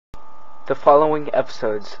The following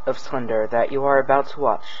episodes of Slender that you are about to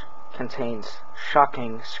watch contains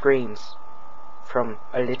shocking screams from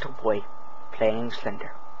a little boy playing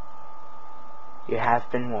Slender. You have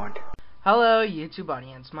been warned. Hello YouTube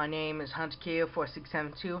audience, my name is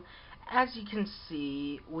HunterKO4672. As you can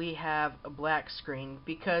see, we have a black screen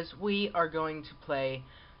because we are going to play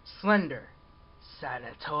Slender,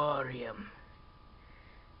 Sanatorium.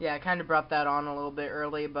 Yeah, I kind of brought that on a little bit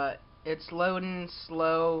early, but it's loading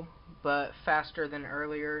slow, but faster than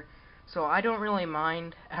earlier, so I don't really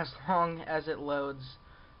mind as long as it loads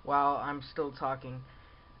while I'm still talking.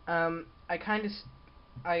 I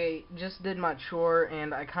just did my chore,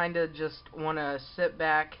 and I kind of just want to sit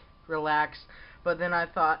back, relax, but then I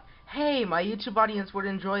thought, hey, my YouTube audience would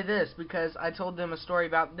enjoy this, because I told them a story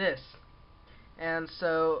about this. And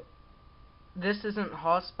so, this isn't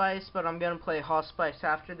Hospice, but I'm going to play Hospice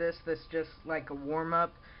after this. This is just like a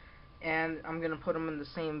warm-up, and I'm going to put them in the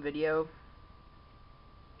same video.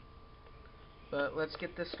 But let's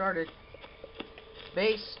get this started.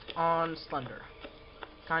 Based on Slender.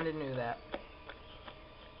 Kinda knew that.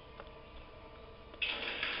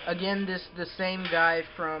 Again, the same guy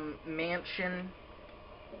from Mansion,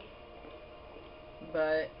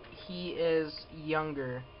 but he is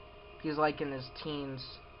younger. He's like in his teens.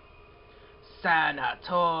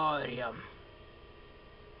 Sanatorium.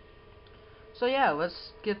 So yeah,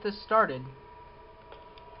 let's get this started.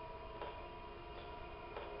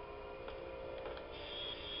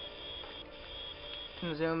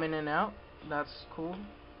 Can zoom in and out. That's cool.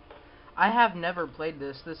 I have never played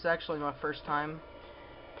this. This is actually my first time.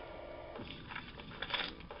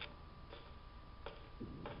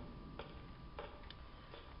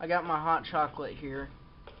 I got my hot chocolate here,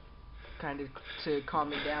 kind of to calm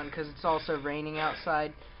me down, because it's also raining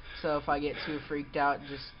outside. So if I get too freaked out,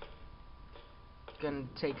 just gonna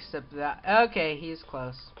take a sip of that. Okay, he's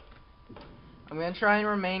close. I'm gonna try and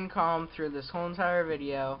remain calm through this whole entire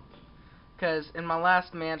video, because in my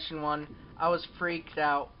last Mansion one, I was freaked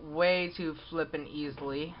out way too flippin'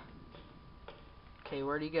 easily. Okay,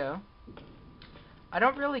 where'd he go? I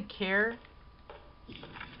don't really care,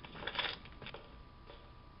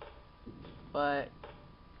 but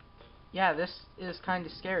yeah, this is kind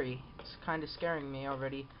of scary. It's kind of scaring me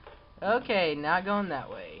already. Okay, not going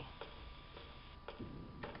that way.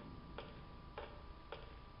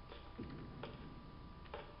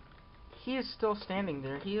 He is still standing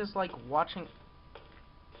there. He is like watching.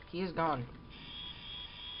 He is gone.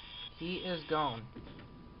 He is gone.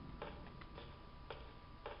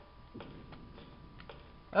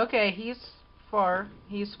 Okay, he's far.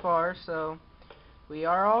 He's far, so we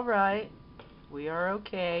are alright. We are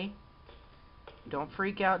okay. Don't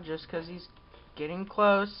freak out just because he's getting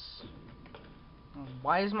close.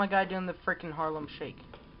 Why is my guy doing the frickin' Harlem Shake?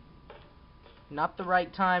 Not the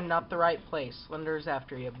right time, not the right place. Slender's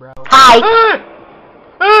after you, bro. Hi!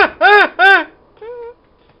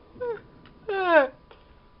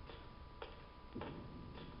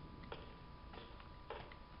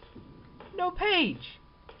 No page!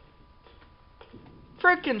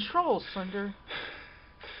 Frickin' trolls, Slender.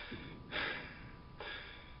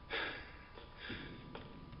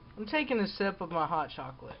 I'm taking a sip of my hot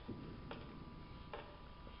chocolate.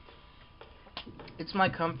 It's my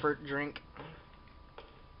comfort drink.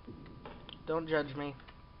 Don't judge me.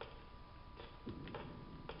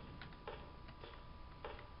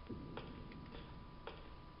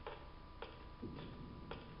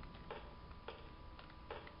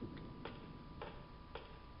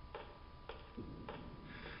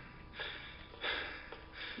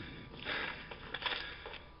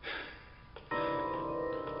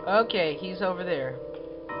 Okay, he's over there.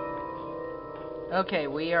 Okay,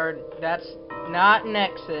 that's not an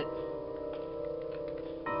exit.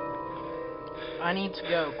 I need to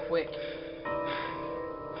go, quick.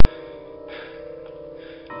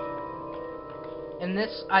 In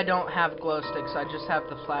this, I don't have glow sticks, I just have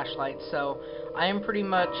the flashlight, so I am pretty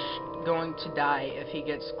much going to die if he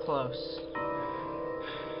gets close.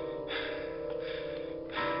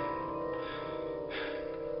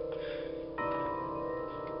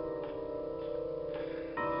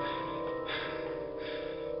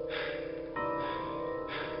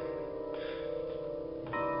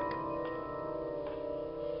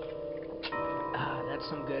 That's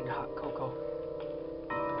some good hot cocoa.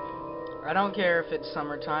 I don't care if it's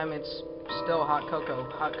summertime, it's still hot cocoa.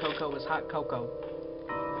 Hot cocoa is hot cocoa.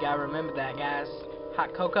 You gotta remember that, guys.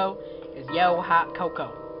 Hot cocoa is yo hot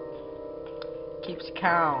cocoa. Keeps you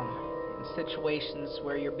calm in situations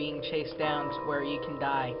where you're being chased down to where you can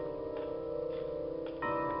die.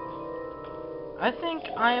 I think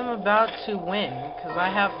I am about to win, because I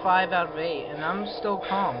have 5 out of 8, and I'm still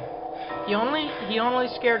calm. He only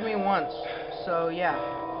scared me once. So yeah.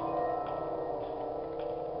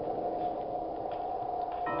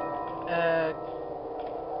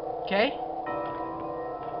 Okay.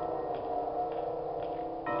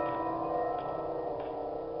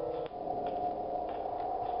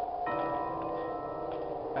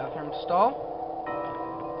 Bathroom stall.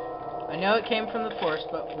 I know it came from the forest,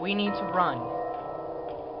 but we need to run.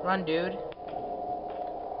 Run, dude.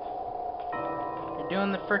 You're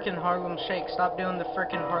doing the frickin' Harlem Shake. Stop doing the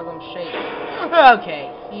frickin' Harlem Shake. Okay,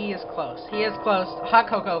 he is close. He is close. Hot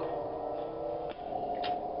cocoa.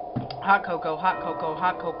 Hot cocoa, hot cocoa,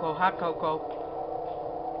 hot cocoa, hot cocoa.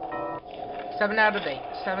 7 out of 8.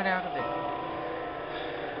 7 out of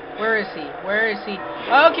 8. Where is he? Where is he?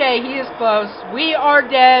 Okay, he is close. We are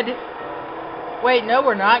dead. Wait, no,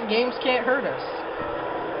 we're not. Games can't hurt us.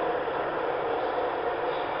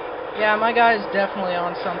 Yeah, my guy is definitely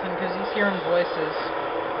on something because he's hearing voices.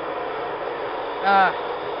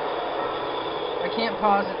 I can't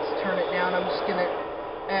pause it to turn it down. I'm just gonna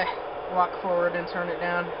walk forward and turn it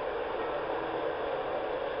down.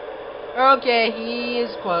 Okay, he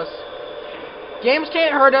is close. Games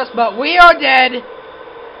can't hurt us, but we are dead.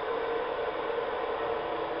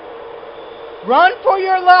 Run for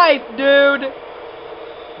your life, dude.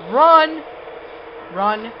 Run.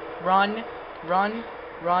 Run. Run. Run.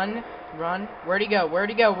 Run. Run. Where'd he go? Where'd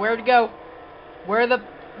he go? Where'd he go? Where the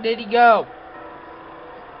did he go?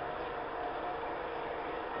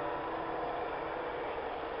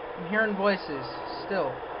 I'm hearing voices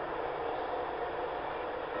still.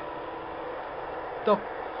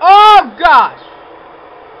 Oh gosh!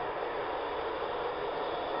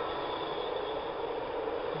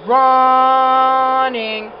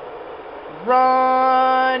 Running.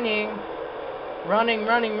 Running. Running,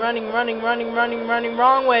 running, running, running, running, running, running,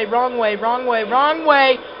 wrong way, wrong way, wrong way, wrong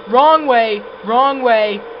way, wrong way, wrong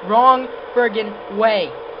way, wrong friggin' way.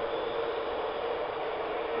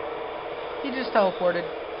 He just teleported.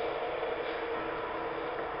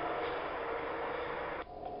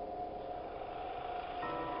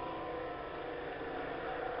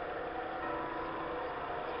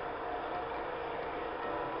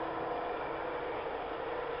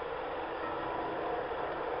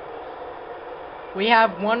 We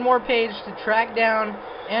have one more page to track down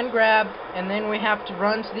and grab, and then we have to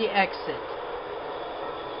run to the exit.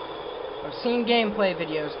 I've seen gameplay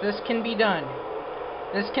videos. This can be done.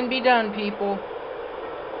 This can be done, people.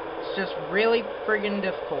 It's just really friggin'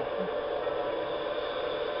 difficult.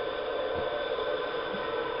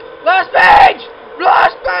 Last page!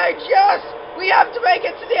 Last page, yes! We have to make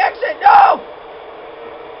it to the exit! No!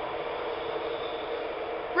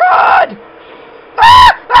 Run!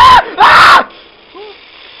 Ah! Ah! Ah!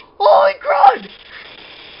 Holy crud!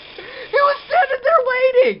 He was standing there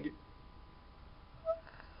waiting!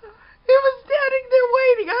 He was standing there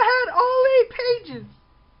waiting! I had all 8 pages!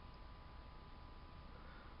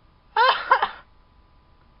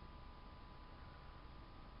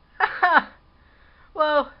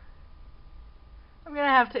 Well, I'm gonna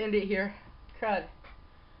have to end it here. Crud.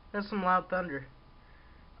 That's some loud thunder.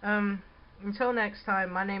 Until next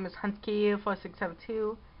time, my name is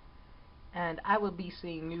HuntKey4672. And I will be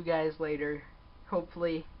seeing you guys later.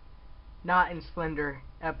 Hopefully, not in Slender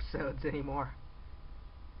episodes anymore.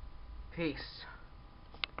 Peace.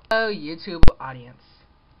 Hello, YouTube audience.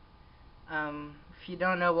 If you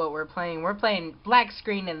don't know what we're playing Black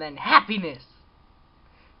Screen and then Happiness.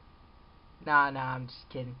 Nah, I'm just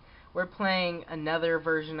kidding. We're playing another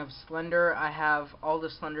version of Slender. I have all the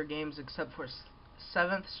Slender games except for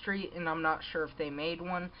 7th Street, and I'm not sure if they made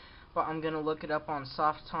one. But I'm going to look it up on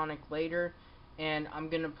Softonic later, and I'm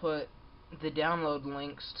going to put the download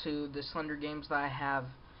links to the Slender games that I have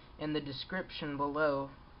in the description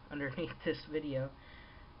below underneath this video.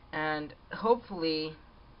 And hopefully,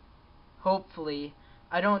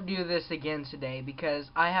 I don't do this again today, because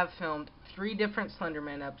I have filmed 3 different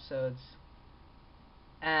Slenderman episodes,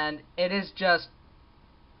 and it's just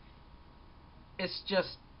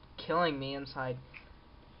killing me inside.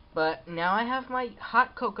 But now I have my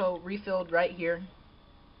hot cocoa refilled right here.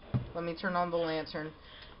 Let me turn on the lantern.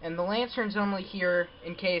 And the lantern's only here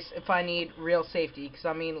in case if I need real safety. Because,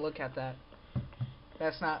 I mean, look at that.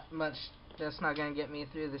 That's not much. That's not going to get me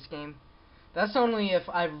through this game. That's only if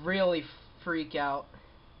I really freak out.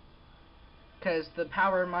 Because the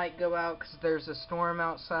power might go out because there's a storm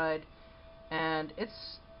outside. And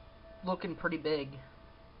it's looking pretty big.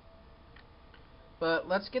 But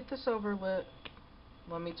let's get this over with.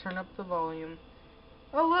 Let me turn up the volume.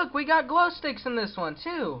 Oh look, we got glow sticks in this one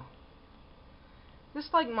too. This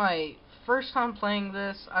is like my first time playing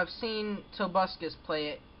this. I've seen Tobuscus play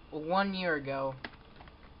it 1 year ago.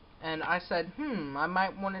 And I said, I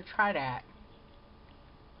might want to try that.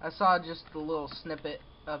 I saw just a little snippet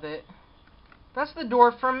of it. That's the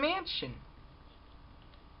door from Mansion.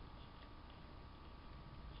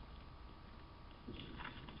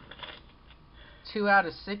 Two out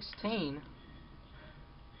of 16.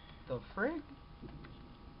 The frig?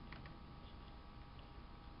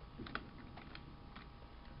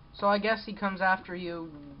 So I guess he comes after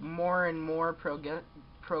you more and more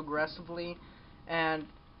progressively. And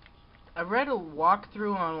I read a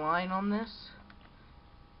walkthrough online on this,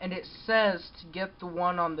 and it says to get the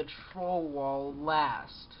one on the troll wall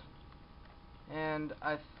last. And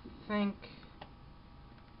I think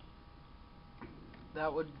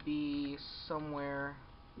that would be somewhere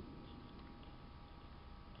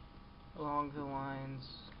along the lines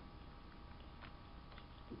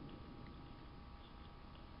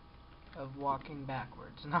of walking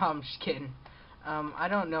backwards. No, I'm just kidding. I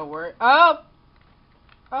don't know where. Oh!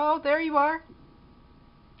 Oh, there you are.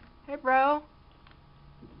 Hey, bro.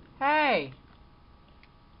 Hey.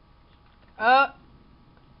 The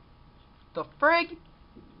frig?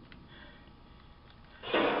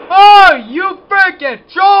 Oh, you freaking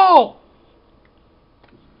Joel!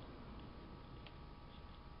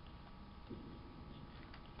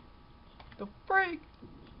 The frig?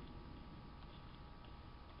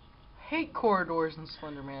 Hate corridors in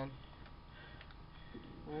Slender Man.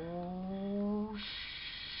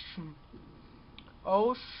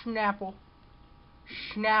 Oh, Snapple.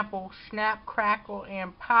 Snapple, snap, crackle,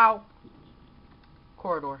 and pow.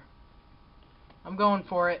 Corridor. I'm going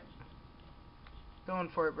for it. Going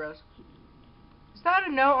for it, bros. Is that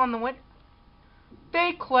a note on the window?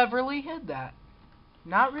 They cleverly hid that.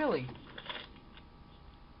 Not really.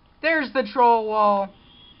 There's the troll wall.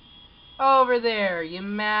 Over there, you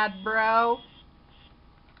mad bro?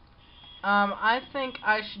 I think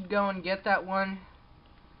I should go and get that one.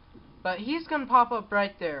 But he's gonna pop up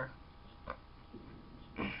right there.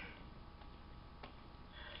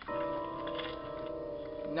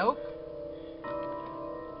 Nope.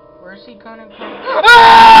 Where's he gonna come?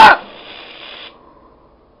 Ah!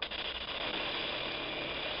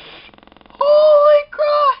 Holy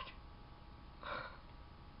crap!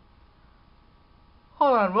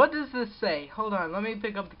 Hold on, what does this say? Hold on, let me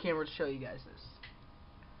pick up the camera to show you guys this.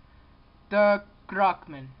 The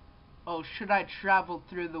Grockman. Oh, should I travel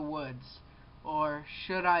through the woods? Or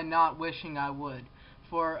should I not, wishing I would?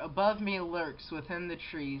 For above me lurks within the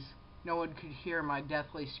trees, no one could hear my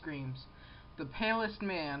deathly screams. The palest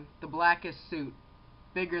man, the blackest suit,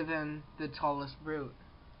 bigger than the tallest brute.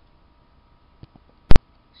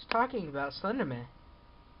 He's talking about Slenderman.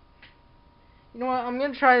 You know what, I'm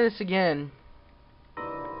gonna try this again.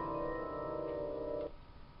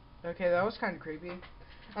 Okay, that was kind of creepy.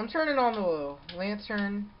 I'm turning on the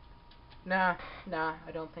lantern. Nah,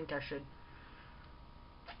 I don't think I should.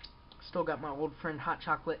 Still got my old friend Hot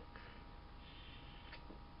Chocolate.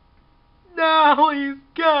 No, he's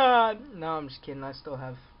gone! No, I'm just kidding. I still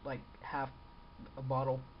have, like, half a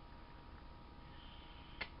bottle.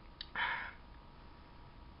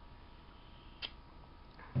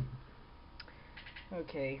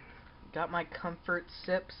 Okay, got my comfort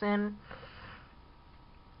sips in.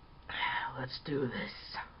 Let's do this.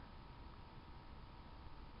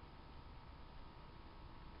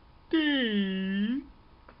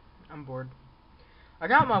 I'm bored. I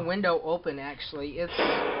got my window open, actually. It's...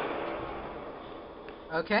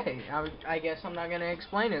 Okay, I guess I'm not gonna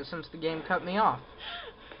explain it since the game cut me off.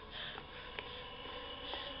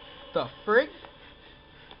 The frig?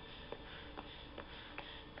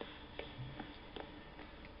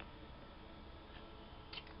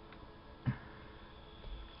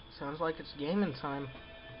 Sounds like it's gaming time.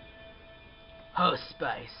 Host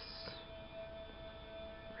Spice.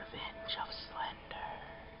 Revenge of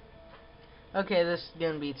Slender. Okay, this is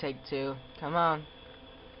gonna be take 2. Come on.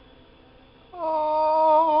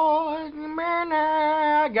 Oh, man,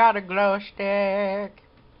 I got a glow stick.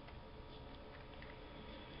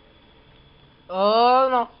 Oh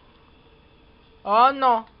no. Oh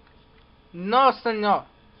no. No, senor.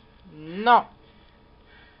 No.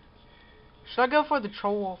 Should I go for the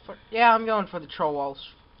troll wall? Yeah, I'm going for the troll walls.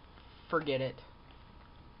 Forget it.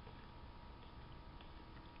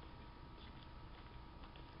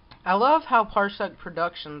 I love how Parsec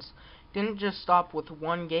Productions didn't just stop with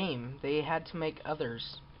one game. They had to make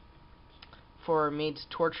others for me to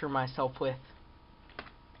torture myself with.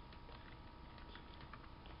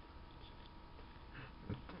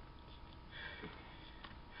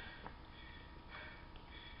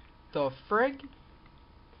 The frig?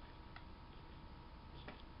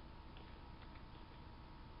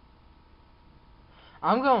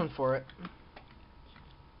 I'm going for it.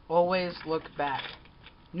 Always look back.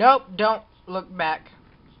 Nope, don't look back.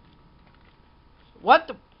 What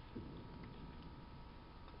the?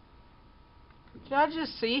 Did I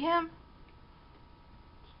just see him?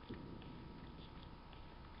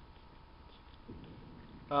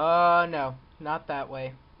 No, not that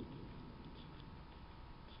way.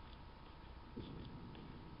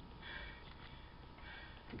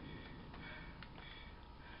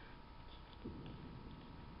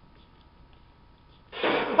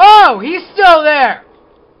 Oh, he's still there!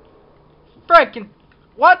 Frickin',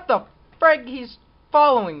 what the frick? He's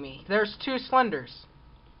following me. There's 2 Slenders.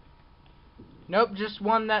 Nope, just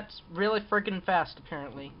one that's really frickin' fast,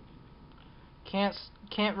 apparently. Can't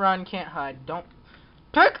run, can't hide. Don't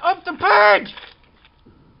pick up the page!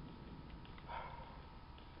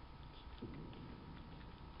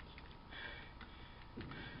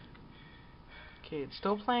 Okay, it's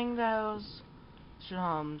still playing those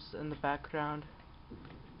drums in the background.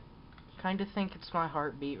 Kinda think it's my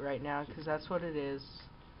heartbeat right now, because that's what it is.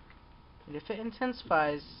 And if it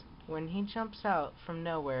intensifies when he jumps out from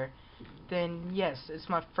nowhere, then yes, it's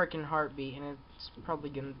my frickin' heartbeat, and it's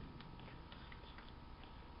probably gonna...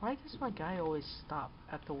 Why does my guy always stop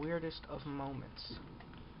at the weirdest of moments?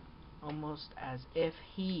 Almost as if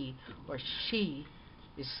he or she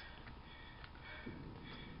is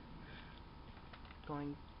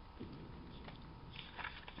going...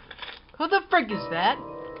 Who the frick is that?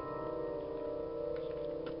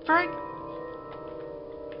 The frick?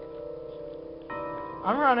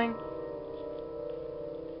 I'm running.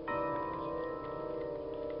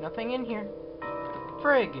 Nothing in here.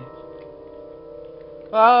 Frig.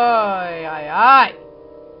 Oi, oi, oi!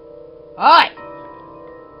 Oi!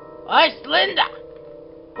 Oi, Slender!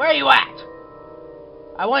 Where you at?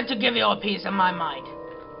 I want to give you a piece of my mind.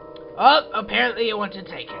 Oh, apparently you want to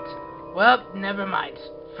take it. Well, never mind.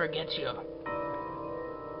 Forget you.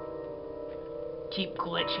 Keep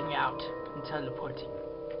glitching out and teleporting.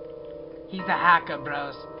 He's a hacker,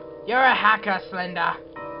 bros. You're a hacker, Slender.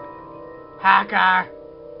 Hacker!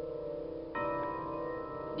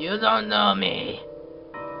 You don't know me.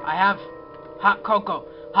 I have hot cocoa.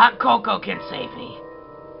 Hot cocoa can save me.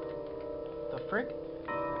 The frick?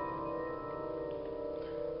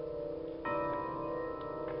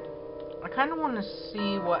 I kind of want to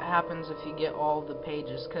see what happens if you get all the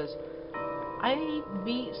pages, because I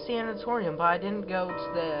beat Sanatorium, but I didn't go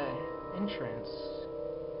to the entrance.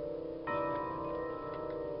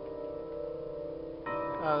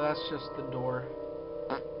 Oh, that's just the door.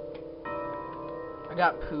 I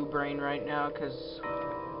got poo brain right now, because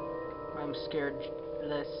I'm scared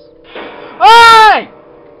less. Hey!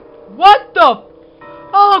 What the?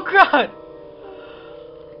 Oh, crud!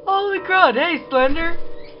 Holy crud! Hey, Slender!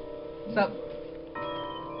 What's up?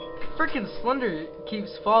 Frickin' Slender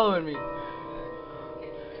keeps following me.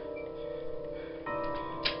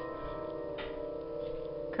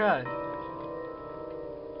 Crud.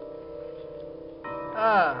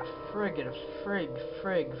 Ah, frigate,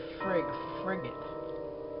 frigate.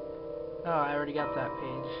 Oh, I already got that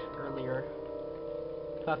page earlier.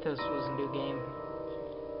 Thought this was a new game.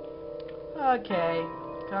 Okay,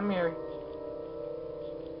 come here.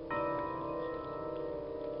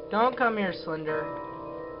 Don't come here, Slender.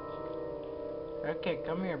 Okay,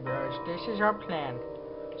 come here, bros. This is our plan.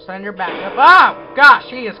 Slender, back up. Oh, gosh,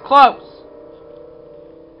 he is close.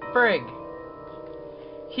 Frig.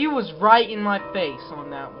 He was right in my face on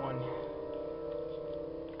that one.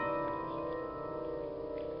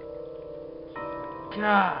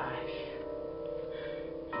 Gosh.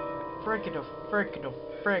 Frick.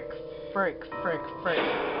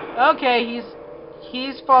 Okay,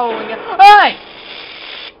 he's following it. Hey!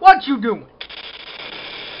 What you doing?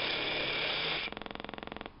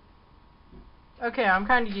 Okay, I'm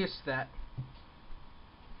kind of used to that.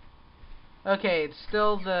 Okay, it's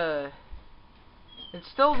still the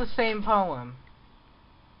same poem.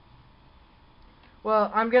 Well,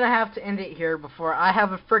 I'm gonna have to end it here before I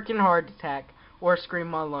have a freaking heart attack or scream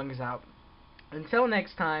my lungs out. Until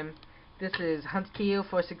next time, this is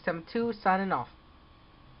HuntKeo4672 signing off.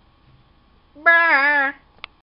 Bye.